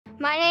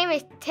My name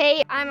is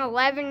Tate. I'm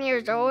 11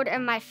 years old,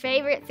 and my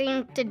favorite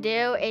thing to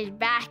do is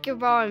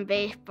basketball and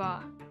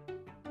baseball.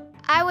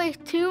 I was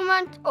 2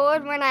 months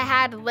old when I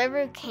had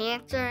liver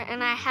cancer,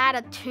 and I had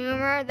a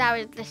tumor that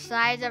was the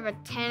size of a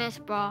tennis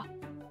ball.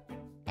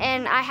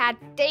 And I had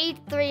stage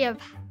 3 of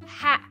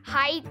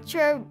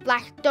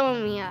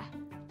hyperblastoma.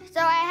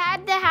 So I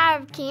had to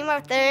have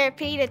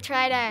chemotherapy to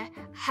try to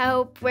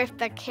help with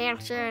the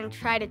cancer and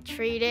try to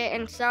treat it,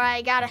 and so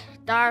I got a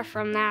scar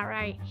from that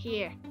right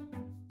here.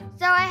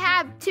 So I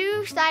have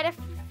 2 side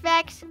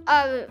effects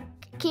of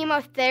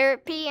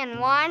chemotherapy, and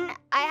 1,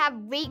 I have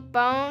weak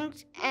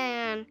bones,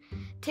 and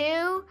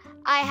 2,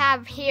 I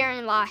have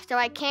hearing loss, so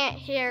I can't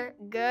hear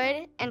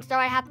good, and so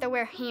I have to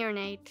wear hearing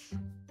aids.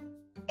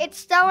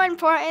 It's so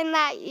important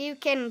that you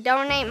can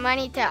donate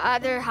money to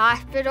other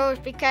hospitals,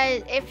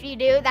 because if you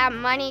do, that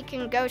money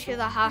can go to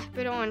the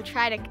hospital and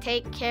try to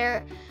take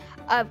care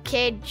of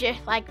kids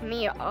just like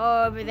me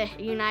all over the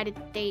United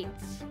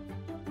States.